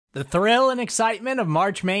The thrill and excitement of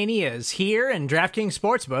March Mania is here, and DraftKings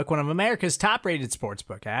Sportsbook, one of America's top-rated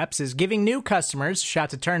sportsbook apps, is giving new customers a shot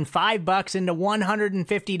to turn $5 into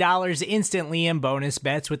 $150 instantly in bonus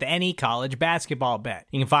bets with any college basketball bet.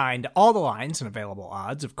 You can find all the lines and available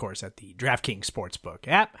odds, of course, at the DraftKings Sportsbook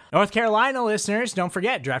app. North Carolina listeners, don't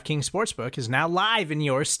forget, DraftKings Sportsbook is now live in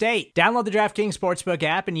your state. Download the DraftKings Sportsbook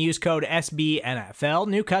app and use code SBNFL.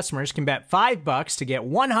 New customers can bet $5 to get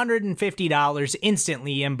 $150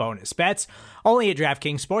 instantly in bonus bets, only at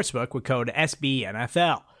DraftKings Sportsbook with code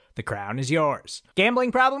SBNFL. The crown is yours.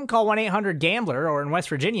 Gambling problem? Call 1-800-GAMBLER, or in West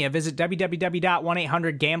Virginia, visit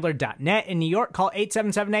www.1800gambler.net. In New York, call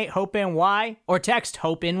 8778-HOPE-NY or text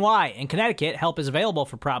HOPE-NY. In Connecticut, help is available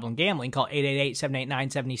for problem gambling. Call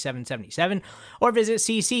 888-789-7777 or visit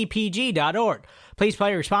ccpg.org. Please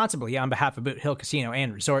play responsibly on behalf of Boot Hill Casino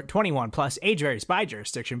and Resort. 21 plus, age varies by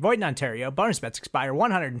jurisdiction. Void in Ontario. Bonus bets expire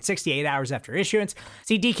 168 hours after issuance.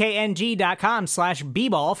 See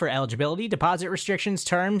dkng.com/bball for eligibility, deposit restrictions,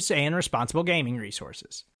 terms, and responsible gaming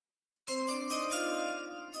resources.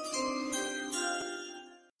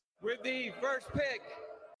 With the first pick.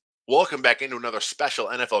 Welcome back into another special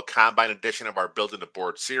NFL Combine edition of our Building the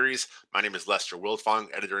Board series. My name is Lester Wildfong,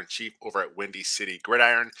 Editor-in-Chief over at Windy City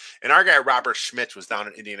Gridiron. And our guy, Robert Schmitz, was down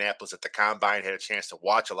in Indianapolis at the Combine, had a chance to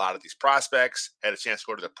watch a lot of these prospects, had a chance to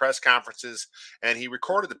go to the press conferences, and he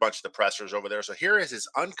recorded a bunch of the pressers over there. So here is his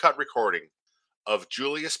uncut recording of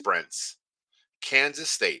Julius Brents, Kansas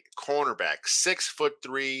State, cornerback,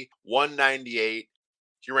 6'3", 198.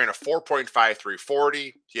 He ran a 4.53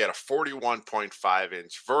 40. He had a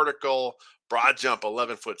 41.5-inch vertical, broad jump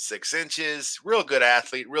 11'6". Real good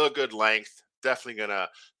athlete, real good length. Definitely going to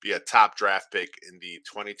be a top draft pick in the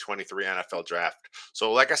 2023 NFL draft.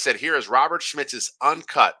 So like I said, here is Robert Schmitz's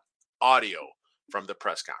uncut audio from the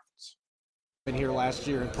press conference. Been here last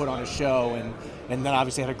year and put on a show, and then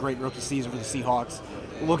obviously had a great rookie season for the Seahawks.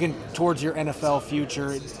 Looking towards your NFL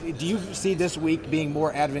future, do you see this week being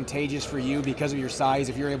more advantageous for you because of your size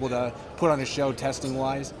if you're able to put on a show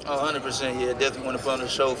testing-wise? 100%, yeah. Definitely want to put on a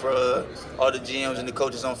show for all the GMs and the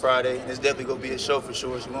coaches on Friday. It's definitely going to be a show for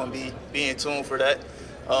sure, so we want to be in tune for that.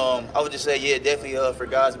 I would just say, yeah, definitely for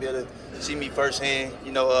guys to be able to see me firsthand.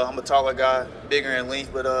 You know, I'm a taller guy, bigger in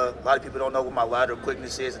length, but a lot of people don't know what my lateral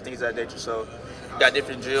quickness is and things of that nature. So got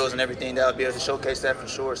different drills and everything that I'll be able to showcase that for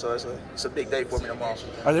sure. So it's a big day for me tomorrow.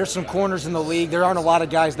 Are there some corners in the league? There aren't a lot of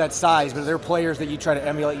guys that size, but are there players that you try to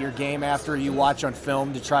emulate your game after, you watch on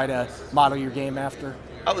film to try to model your game after?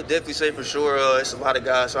 I would definitely say for sure it's a lot of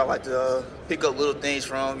guys, so I like to pick up little things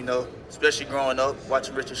from, you know, especially growing up,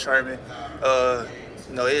 watching Richard Sherman.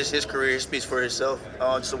 You know, his career speaks for itself.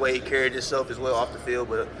 Just the way he carried himself as well off the field,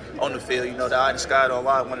 but on the field, you know, the eye in the sky don't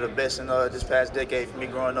lie. One of the best in this past decade for me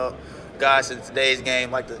growing up. Guys in today's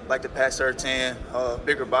game like the Pat Surtain,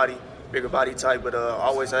 bigger body type, but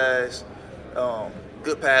always has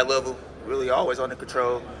good pad level. Really always under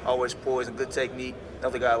control, always poised and good technique.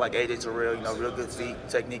 Another guy like AJ Terrell, you know, real good feet,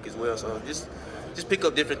 technique as well. So just pick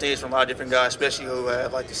up different things from a lot of different guys, especially who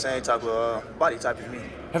have like the same type of body type as me.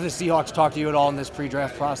 Have the Seahawks talked to you at all in this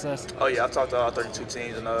pre-draft process? Oh yeah, I've talked to all 32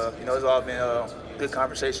 teams, and you know, it's all been good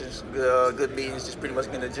conversations, good meetings, just pretty much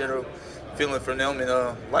getting a general feeling from them, and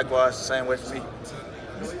likewise the same way for me.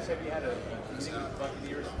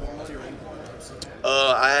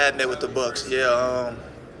 I had met with the Bucs, yeah.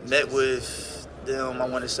 Met with them, I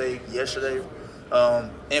want to say yesterday,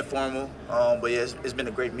 informal, but yeah, it's been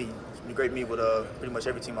a great meeting. It's been a great meet with pretty much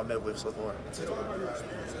every team I met with so far.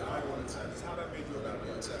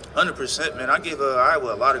 100%, man. I give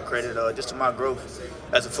Iowa a lot of credit just to my growth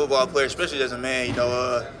as a football player, especially as a man. You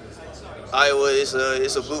know, Iowa is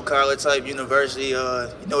a blue collar type university. You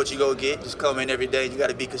know what you go get. Just come in every day. You got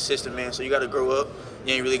to be consistent, man. So you got to grow up.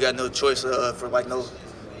 You ain't really got no choice for like no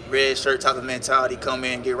red shirt type of mentality. Come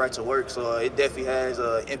in and get right to work. So it definitely has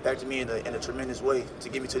impacted me in a tremendous way to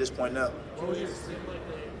get me to this point now. What was your scheme at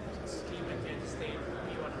Kansas State?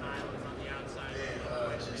 You on an island on the outside.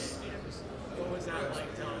 What was that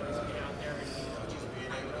like telling us to be out there and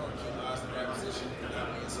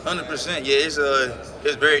 100%, yeah.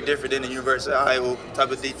 It's very different than the University of Iowa type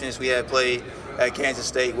of defense we had played at Kansas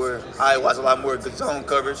State, where Iowa has a lot more good zone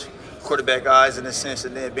coverage, quarterback eyes in a sense,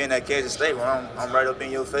 and then being at Kansas State, where I'm right up in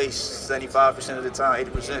your face 75% of the time,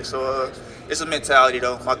 80%. So it's a mentality,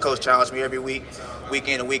 though. My coach challenged me every week, week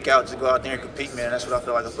in and week out, to go out there and compete, man. That's what I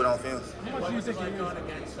feel like I put on film. what do you think you're going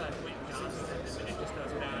against Quentin Johnson and just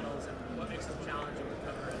those battles, and what makes them challenging to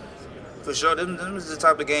cover it? For sure, them is the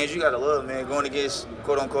type of games you got to love, man. Going against,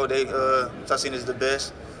 quote-unquote, I've seen as the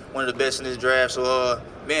best, one of the best in this draft. So,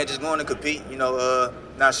 man, just going to compete, you know,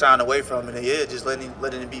 not shying away from it. And yeah, just letting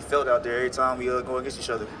it be felt out there every time we go against each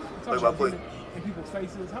other, play by play. In people's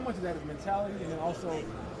faces, how much of that is mentality, and then also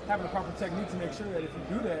having a proper technique to make sure that if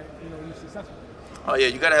you do that, you're successful? Oh yeah,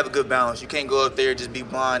 you gotta have a good balance. You can't go up there just be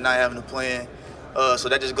blind, not having a plan. So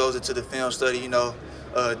that just goes into the film study,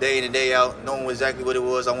 day in and day out, knowing exactly what it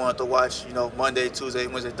was I wanted to watch, Monday, Tuesday,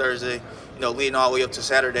 Wednesday, Thursday, leading all the way up to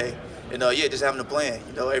Saturday. And just having a plan,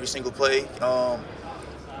 every single play,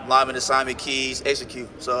 lineman assignment, keys, execute.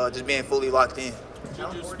 So just being fully locked in.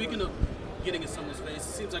 Juju, speaking of getting in someone's face,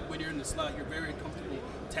 it seems like when you're in the slot, you're very comfortable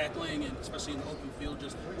tackling, and especially in the open field.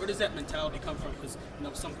 Just where does that mentality come from? Because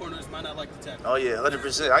some corners might not like to tackle. Oh yeah,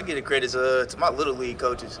 100%. I give the credit to my little league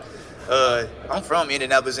coaches. I'm from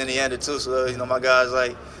Indianapolis, Indiana too, so my guys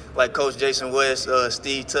like Coach Jason West,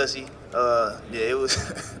 Steve Tussey. It was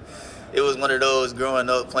it was one of those growing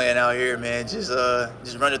up playing out here, man. Just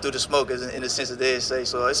running through the smoke, in the sense that they say.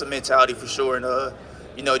 So it's a mentality for sure, and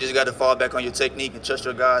just got to fall back on your technique and trust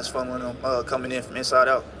your guys funneling them coming in from inside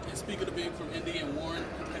out. And speaking of being from Indy and Warren,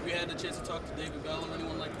 have you had the chance to talk to David Bell or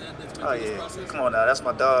anyone like that that's been through this process? Come on now, that's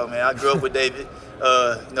my dog, man. I grew up with David.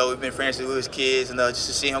 We've been friends since we was kids, and just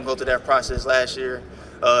to see him go through that process last year,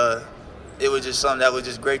 it was just something that was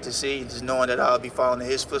just great to see. Just knowing that I'll be following in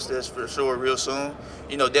his footsteps for sure real soon.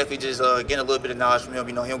 Definitely just getting a little bit of knowledge from him.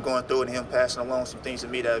 Him going through it and him passing along some things to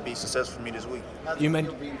me that would be successful for me this week. How do you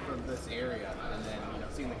feel being from this area and then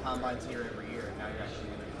seeing the combines here every year, and now you're actually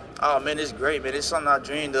in it? Oh man, it's great, man. It's something I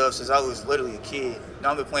dreamed of since I was literally a kid.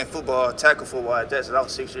 I've been playing football, tackle football at that since I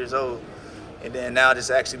was 6 years old, and then now just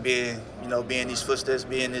actually being these footsteps,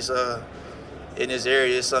 being this in this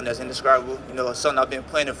area is something that's indescribable. It's something I've been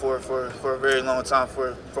planning for a very long time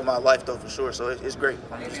for my life though, for sure. So it's great.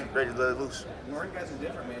 I'm just ready to let it loose. Warren guys are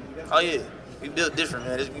different, man. Oh yeah, we built different,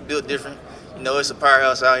 man. We built different. It's a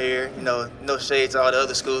powerhouse out here. No shade to all the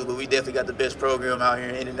other schools, but we definitely got the best program out here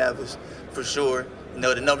in Indianapolis, for sure.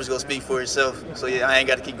 The numbers gonna speak for itself. So yeah, I ain't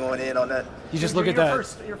got to keep going in on that. You just look at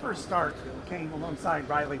that. Your first start came alongside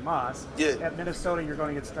Riley Moss. Yeah. At Minnesota, you're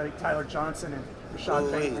going against Tyler Johnson and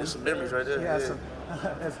Rashad Bateman. There's some memories right there.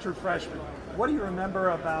 Yeah. As true freshmen. What do you remember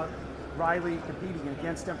about Riley competing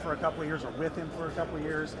against him for a couple of years or with him for a couple of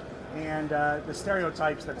years, and the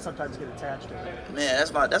stereotypes that sometimes get attached to it? Man,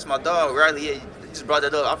 that's my dog, Riley. Yeah, you just brought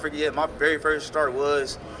that up. I forget. My very first start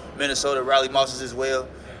was Minnesota. Riley Moss as well.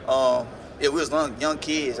 We was young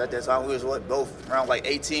kids at that time. We was both around like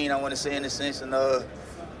 18, I want to say, in a sense, and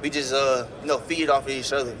we just feed off of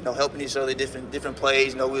each other, helping each other different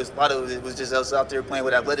plays. A lot of it was just us out there playing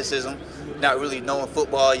with athleticism, not really knowing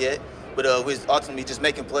football yet, but we was ultimately just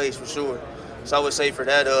making plays for sure. So I would say for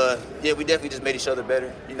that, we definitely just made each other better.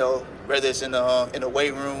 Whether it's in the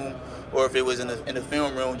weight room or if it was in the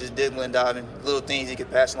film room, just dibbling and diving, little things he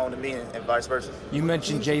could pass along to me and vice versa. You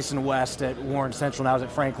mentioned Jason West at Warren Central, now he's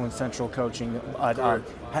at Franklin Central coaching.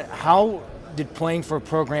 How did playing for a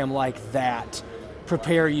program like that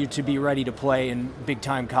prepare you to be ready to play in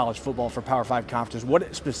big-time college football for Power 5 conferences?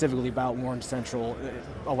 What specifically about Warren Central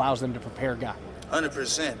allows them to prepare guys?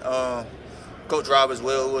 100%. Coach Rob as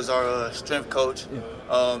well was our strength coach.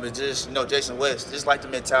 Yeah. And just, Jason West, just like the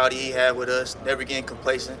mentality he had with us, never getting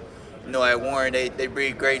complacent. At Warren, they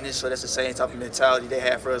breed greatness, so that's the same type of mentality they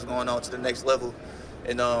had for us going on to the next level.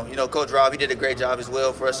 And, Coach Rob, he did a great job as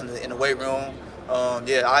well for us in the weight room.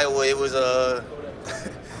 Iowa, it was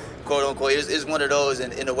quote unquote, it's one of those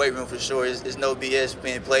in the weight room for sure. It's no BS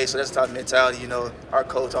being played, so that's the type of mentality, our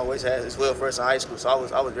coach always has as well for us in high school. So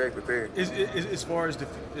I was very prepared. As far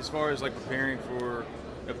as like preparing for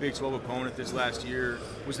a Big 12 opponent this last year,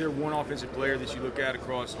 was there one offensive player that you look at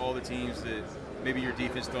across all the teams that maybe your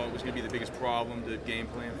defense thought was going to be the biggest problem to game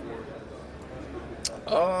plan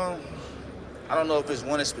for? I don't know if it's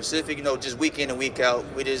one in specific. Just week in and week out,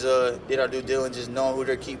 we just did our due diligence, knowing who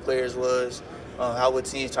their key players was, how would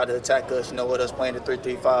teams try to attack us. With us playing the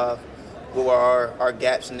 3-3-5, what were our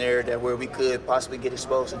gaps in there where we could possibly get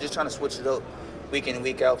exposed. So just trying to switch it up week in and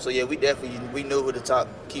week out. So yeah, we knew who the top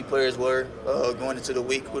key players were going into the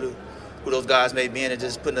week, who those guys may be in, and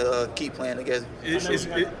just putting a key plan together. I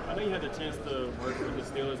know you had the chance to work with the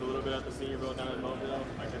Steelers a little bit at the Senior Bowl down in Mobile.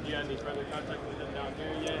 Have you had any further contact with them down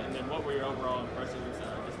there yet? And then what were your overall impressions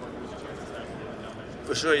just working with the chances down there?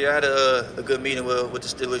 For sure, I had a good meeting with the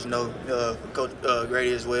Steelers, Coach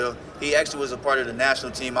Grady as well. He actually was a part of the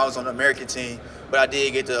national team. I was on the American team, but I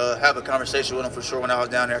did get to have a conversation with him for sure when I was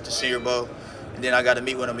down there at the Senior Bowl. And then I got to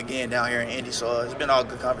meet with him again down here in Indy, so it's been all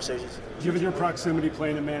good conversations. Given your proximity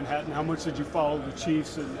playing in Manhattan, how much did you follow the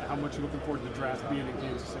Chiefs, and how much you looking forward to the draft being in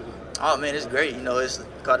Kansas City? Oh man, it's great. It's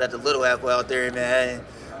called that the Little Apple out there in Manhattan.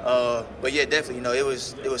 But yeah, definitely, it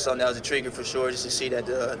was something that was a trigger for sure, just to see that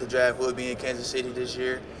the draft would be in Kansas City this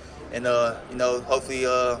year, and hopefully,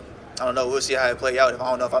 I don't know, we'll see how it play out. I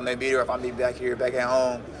don't know if I may be there, or if I may be back at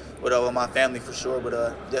home with my family for sure. But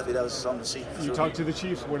definitely, that was something to see. For You sure. talked to the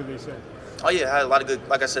Chiefs. What did they say? Oh yeah, I had a lot of good.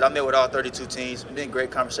 Like I said, I met with all 32 teams. Been great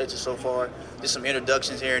conversations so far. Just some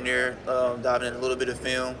introductions here and there, diving in a little bit of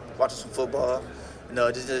film, watching some football.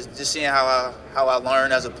 Just seeing how I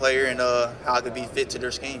learn as a player and how I could be fit to their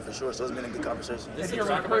scheme for sure. So it's been a good conversation. In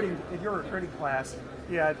your recruiting class,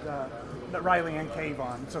 you had Riley and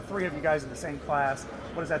Kayvon. So 3 of you guys in the same class.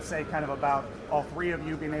 What does that say kind of about all 3 of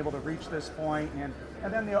you being able to reach this point, and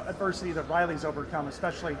then the adversity that Riley's overcome,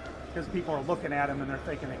 especially because people are looking at him and they're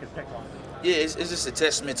thinking they could pick on him? Yeah, it's just a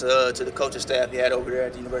testament to the coaching staff he had over there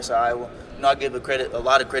at the University of Iowa. I give a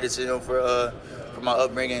lot of credit to him for my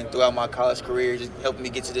upbringing throughout my college career, just helping me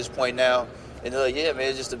get to this point now. And yeah, man,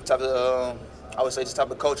 it's just the type of I would say this type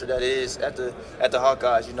of culture that it is at the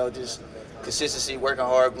Hawkeyes. Just consistency, working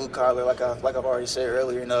hard, blue collar, like I've already said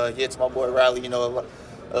earlier. And yeah, to my boy Riley,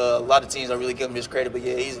 a lot of teams don't really give him his credit, but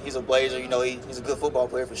yeah, he's a Blazer. He's a good football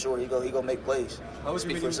player for sure. He go make plays. How was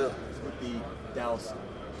Speak your for meeting himself. with the Dallas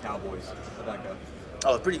Cowboys? How'd that go?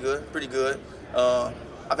 Oh, pretty good.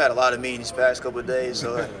 I've had a lot of meetings these past couple of days,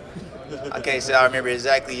 so I can't say I remember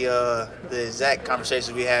exactly the exact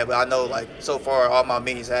conversations we had, but I know so far all my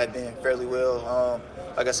meetings have been fairly well.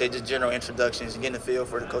 Like I said, just general introductions and getting a feel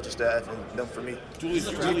for the coaching staff and them for me.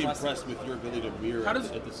 Julie's really impressed with your ability to mirror at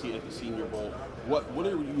the Senior Bowl. What are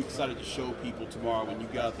you excited to show people tomorrow when you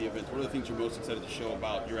get out the event? What are the things you're most excited to show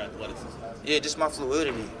about your athleticism? Yeah, just my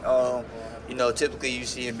fluidity. Typically you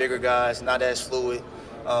see in bigger guys not as fluid.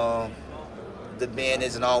 The bend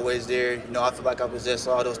isn't always there. I feel like I possess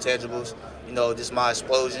all those tangibles. Just my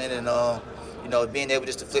explosion and being able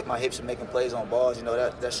just to flip my hips and making plays on balls.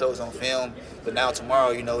 That shows on film. But now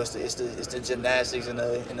tomorrow, it's the gymnastics and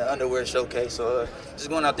the underwear showcase. So just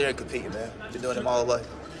going out there and competing, man. Been doing it my whole life.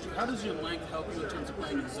 How does your length help you in terms of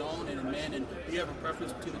playing in zone and in man? And do you have a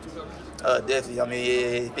preference between the two coverages? Definitely. I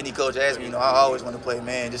mean, if any coach asks me, I always want to play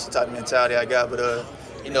man. Just the type of mentality I got. But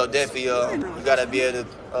definitely you got to be able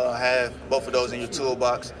to have both of those in your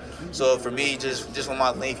toolbox. So for me, just with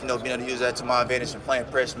my length, being able to use that to my advantage and playing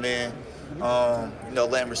press man,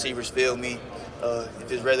 letting receivers feel me.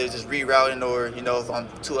 If it's rather just rerouting or, if I'm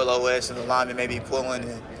 2 LOS and the lineman maybe pulling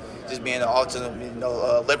and just being an alternate,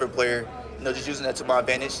 lever player, just using that to my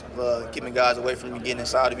advantage, keeping guys away from me getting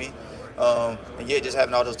inside of me. And yeah, just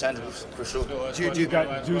having all those tangibles for sure. You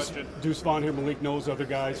got Deuce Vaughn here, Malik Knowles, other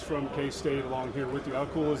guys from K-State along here with you. How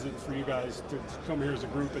cool is it for you guys to come here as a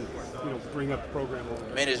group and bring up the program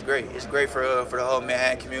over? Man, it's great. It's great for the whole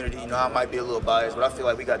Manhattan community. I might be a little biased, but I feel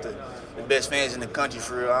like we got the best fans in the country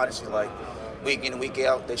for real. Honestly, week in and week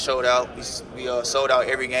out, they showed out. We sold out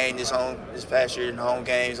every game this past year in the home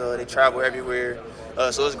games. They travel everywhere,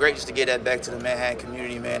 so it's great just to get that back to the Manhattan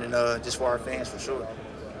community, man, and just for our fans for sure.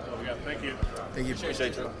 Thank you. Thank you.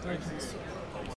 Appreciate you. Thanks.